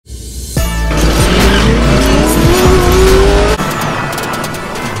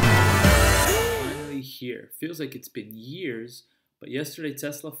feels like it's been years, but yesterday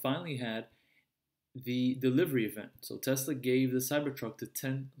Tesla finally had the delivery event. So Tesla gave the Cybertruck to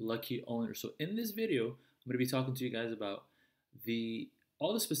 10 lucky owners. So in this video, I'm going to be talking to you guys about the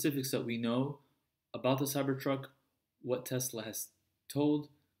all the specifics that we know about the Cybertruck, what Tesla has told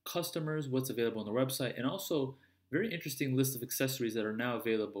customers, what's available on the website, and also very interesting list of accessories that are now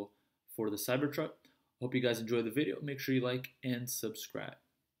available for the Cybertruck. Hope you guys enjoy the video. Make sure you like and subscribe.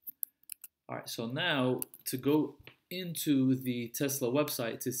 All right, so now to go into the Tesla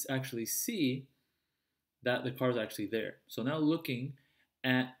website to actually see that the car is actually there. So now looking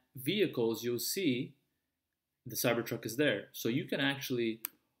at vehicles, you'll see the Cybertruck is there. So you can actually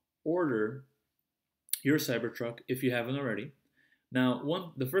order your Cybertruck if you haven't already. Now,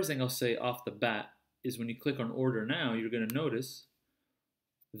 the first thing I'll say off the bat is when you click on order now, you're going to notice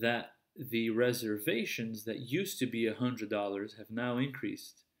that the reservations that used to be $100 have now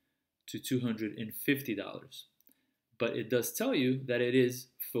increased to $250. But it does tell you that it is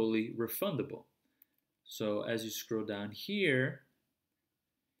fully refundable. So as you scroll down here,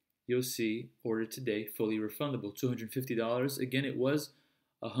 you'll see order today, fully refundable, $250. Again, it was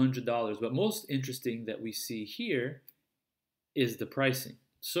 $100. But most interesting that we see here is the pricing.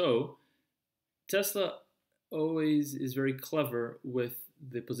 So Tesla always is very clever with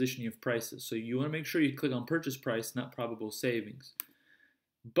the positioning of prices. So you want to make sure you click on purchase price, not probable savings.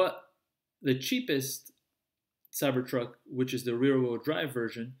 But the cheapest Cybertruck, which is the rear-wheel drive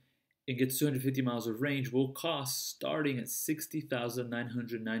version, it gets 250 miles of range, will cost starting at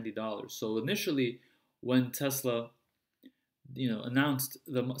 $60,990. So initially, when Tesla, announced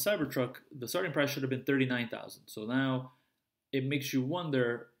the Cybertruck, the starting price should have been $39,000. So now it makes you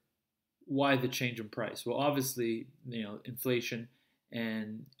wonder why the change in price. Well, obviously, inflation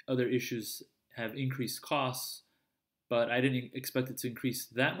and other issues have increased costs, but I didn't expect it to increase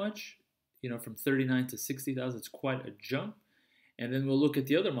that much. From 39 to 60,000, it's quite a jump. And then we'll look at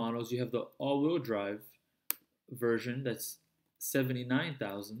the other models. You have the all-wheel drive version that's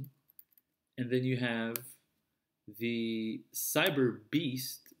 79,000, and then you have the Cyber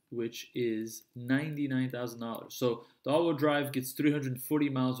Beast, which is $99,000. So the all-wheel drive gets 340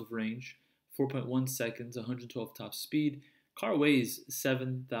 miles of range, 4.1 seconds, 112 top speed. Car weighs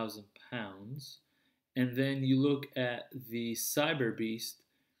 7,000 pounds. And then you look at the Cyber Beast,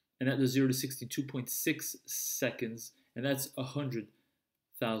 and that does 0 to 60 2.6 seconds, and that's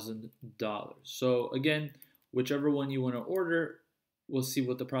 $100,000. So again, whichever one you want to order, we'll see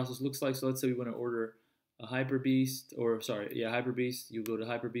what the process looks like. So let's say we want to order a Hyper Beast, Hyper Beast. You go to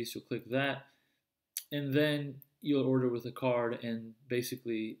Hyper Beast, you'll click that, and then you'll order with a card and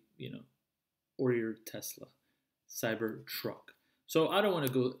basically, order your Tesla Cybertruck. So I don't want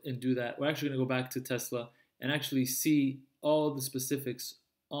to go and do that. We're actually going to go back to Tesla and actually see all the specifics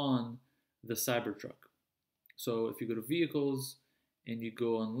on the Cybertruck. So if you go to vehicles and you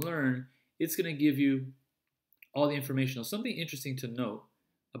go on learn, it's going to give you all the information. Now, something interesting to note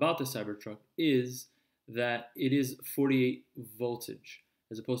about the Cybertruck is that it is 48 voltage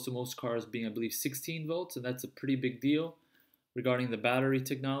as opposed to most cars being, I believe, 16 volts, and that's a pretty big deal regarding the battery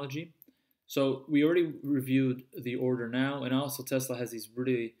technology. So we already reviewed the order now, and also Tesla has these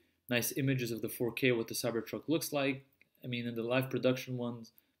really nice images of the 4K, what the Cybertruck looks like. I mean, in the live production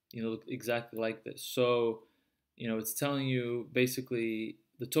ones, look exactly like this. So, it's telling you basically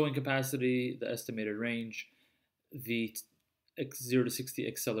the towing capacity, the estimated range, the 0 to 60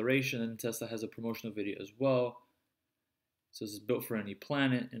 acceleration, and Tesla has a promotional video as well. So this is built for any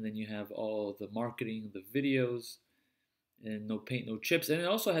planet, and then you have all the marketing, the videos, and no paint, no chips. And it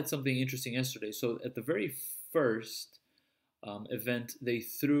also had something interesting yesterday. So at the very first event, they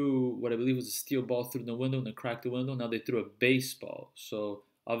threw what I believe was a steel ball through the window and they cracked the window. Now they threw a baseball. So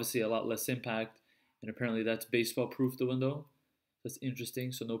obviously a lot less impact, and apparently that's baseball proof, the window. That's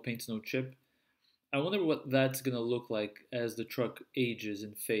interesting. So no paints, no chip. I wonder what that's going to look like as the truck ages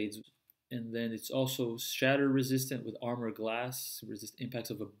and fades. And then it's also shatter resistant with armor glass, resist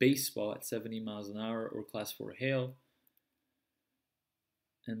impacts of a baseball at 70 miles an hour or class 4 hail.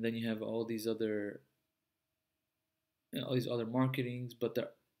 And then you have all these other marketings, but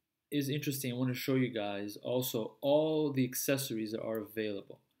there is interesting. I want to show you guys also all the accessories that are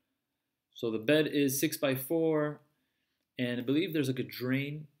available. So the bed is 6x4, and I believe there's like a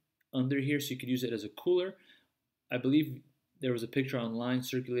drain under here, so you could use it as a cooler. I believe there was a picture online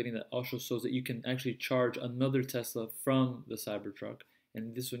circulating that also shows that you can actually charge another Tesla from the Cybertruck.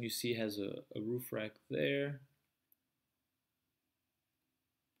 And this one you see has a roof rack there.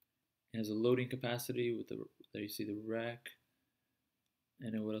 It has a loading capacity with there you see the rack.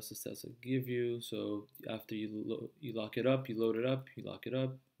 And then what else does Tesla give you? So after you lock it up, you load it up, you lock it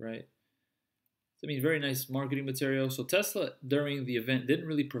up, right? I mean, very nice marketing material. So Tesla during the event didn't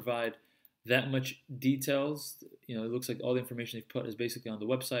really provide that much details. You know, it looks like all the information they've put is basically on the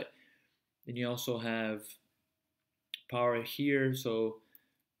website. And you also have power here. So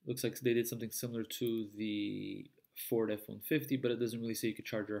it looks like they did something similar to the Ford F-150, but it doesn't really say you could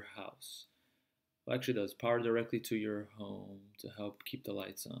charge your house. Well, actually, it does. Power directly to your home to help keep the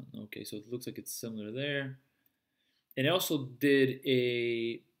lights on. Okay, so it looks like it's similar there. And it also did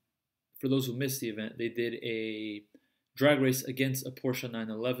a, for those who missed the event, they did a drag race against a Porsche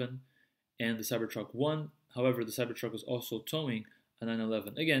 911, and the Cybertruck won. However, the Cybertruck was also towing a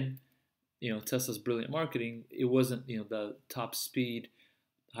 911. Again, you know, Tesla's brilliant marketing. It wasn't, you know, the top speed,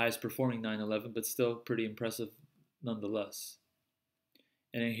 highest performing 911, but still pretty impressive nonetheless.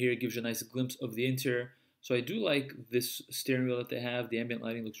 And then here it gives you a nice glimpse of the interior. So I do like this steering wheel that they have. The ambient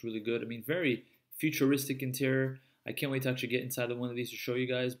lighting looks really good. I mean, very futuristic interior. I can't wait to actually get inside of one of these to show you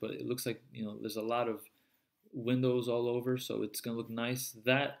guys, but it looks like, you know, there's a lot of windows all over, so it's going to look nice.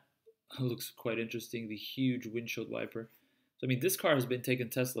 That looks quite interesting, the huge windshield wiper. So, I mean, this car has been taking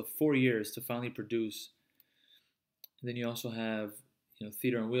Tesla 4 years to finally produce. And then you also have, you know,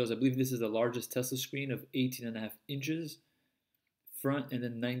 theater on wheels. I believe this is the largest Tesla screen of 18.5 inches front, and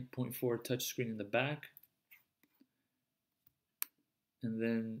then 9.4 touchscreen in the back. And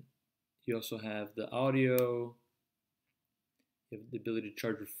then you also have the audio. You have the ability to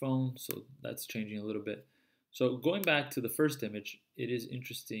charge your phone, so that's changing a little bit. So going back to the first image, it is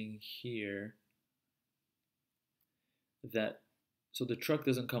interesting here that, so the truck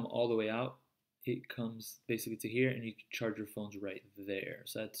doesn't come all the way out. It comes basically to here, and you can charge your phones right there.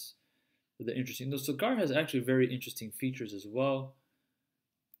 So that's the interesting. So the car has actually very interesting features as well.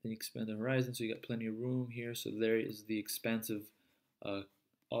 Then you expand the horizon, so you got plenty of room here. So there is the expansive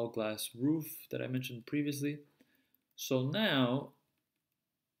all-glass roof that I mentioned previously. So now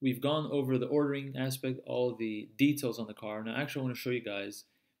we've gone over the ordering aspect, all the details on the car. Now actually I want to show you guys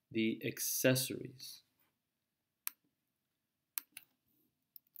the accessories.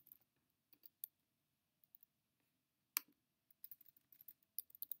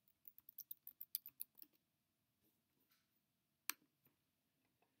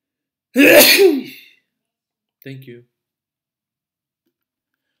 Thank you.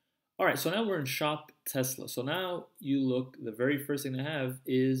 All right, so now we're in Shop Tesla. So now you look, the very first thing they have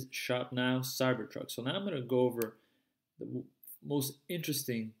is Shop Now Cybertruck. So now I'm going to go over the most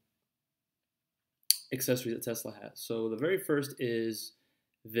interesting accessories that Tesla has. So the very first is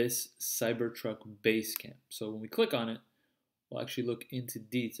this Cybertruck base camp. So when we click on it, we'll actually look into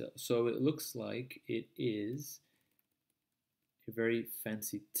detail. So it looks like it is a very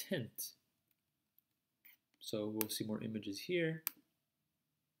fancy tint. So we'll see more images here.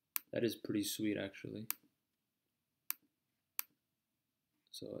 That is pretty sweet, actually.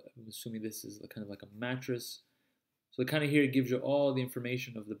 So I'm assuming this is kind of like a mattress. So kind of here it gives you all the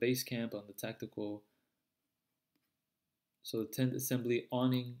information of the base camp on the tactical. So the tent assembly,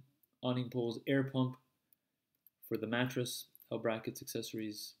 awning poles, air pump for the mattress, L brackets,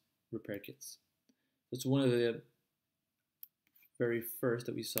 accessories, repair kits. That's one of the very first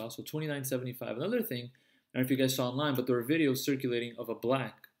that we saw. So $29.75. Another thing, I don't know if you guys saw online, but there were videos circulating of a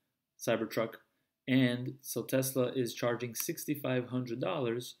black Cybertruck, and so Tesla is charging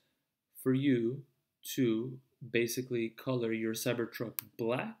 $6,500 for you to basically color your Cybertruck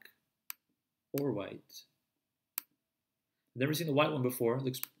black or white. Never seen the white one before. It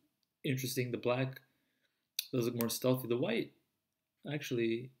looks interesting. The black does look more stealthy. The white,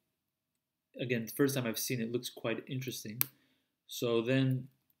 actually, again, the first time I've seen it, looks quite interesting. So then,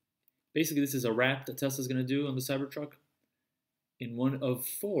 basically, this is a wrap that Tesla's going to do on the Cybertruck in one of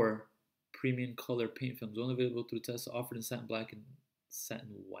 4 premium color paint films, only available through Tesla, offered in satin black and satin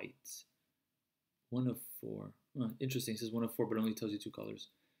white. 1 of 4. Oh, interesting. It says 1 of 4, but only tells you 2 colors.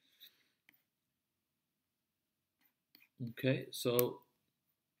 Okay, so,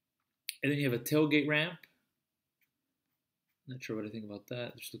 and then you have a tailgate ramp. Not sure what I think about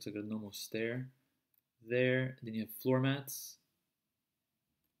that. It just looks like a normal stair there. And then you have floor mats.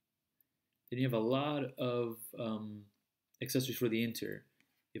 Then you have a lot of accessories for the interior.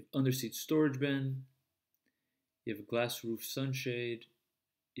 You have underseat storage bin. You have a glass roof sunshade.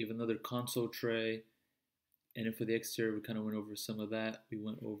 You have another console tray. And then for the exterior, we kind of went over some of that. We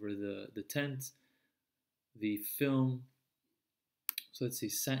went over the tent, the film. So let's see,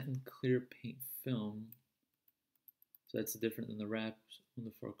 satin clear paint film. So that's different than the wrap on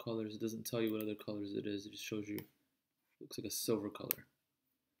the 4 colors. It doesn't tell you what other colors it is. It just shows you, looks like a silver color.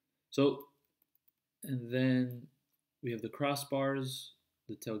 So, and then we have the crossbars,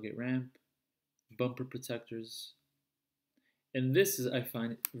 the tailgate ramp, bumper protectors, And this is, I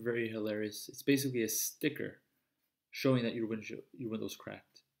find, very hilarious. It's basically a sticker showing that your window's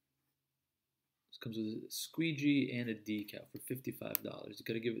cracked. It comes with a squeegee and a decal for $55.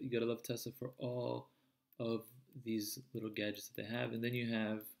 You gotta love Tesla for all of these little gadgets that they have. And then you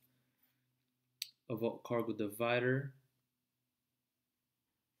have a vault cargo divider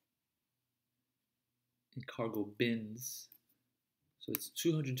and cargo bins. So it's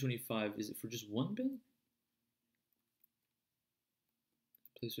 225. Is it for just one bin?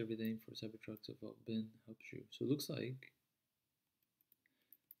 Place everything for Cybertruck to vault bin helps you. So it looks like,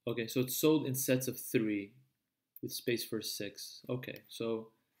 okay, so it's sold in sets of 3 with space for 6. Okay,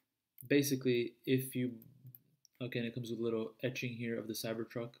 so basically if you, again, it comes with a little etching here of the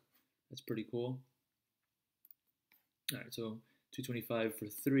Cybertruck. That's pretty cool. All right, so 225 for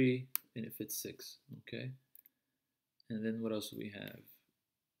 3 and it fits 6. Okay, and then what else do we have?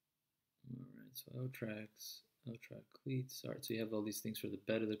 All right, so L-track cleats. All right, so you have all these things for the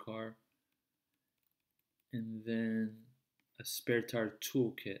bed of the car. And then a spare tire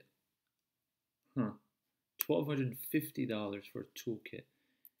toolkit. $1,250 for a toolkit.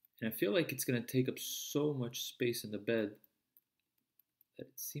 And I feel like it's going to take up so much space in the bed that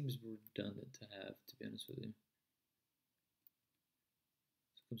it seems redundant to have, to be honest with you.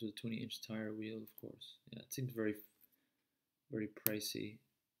 So it comes with a 20-inch tire wheel, of course. Yeah, it seems very, very pricey.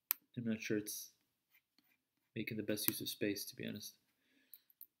 I'm not sure it's making the best use of space, to be honest.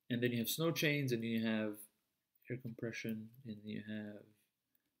 And then you have snow chains, and you have air compression, and you have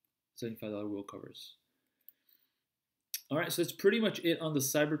 $75 wheel covers. All right, so that's pretty much it on the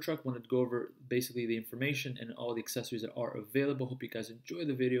Cybertruck. Wanted to go over basically the information and all the accessories that are available. Hope you guys enjoy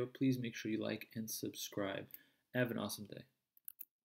the video. Please make sure you like and subscribe. Have an awesome day.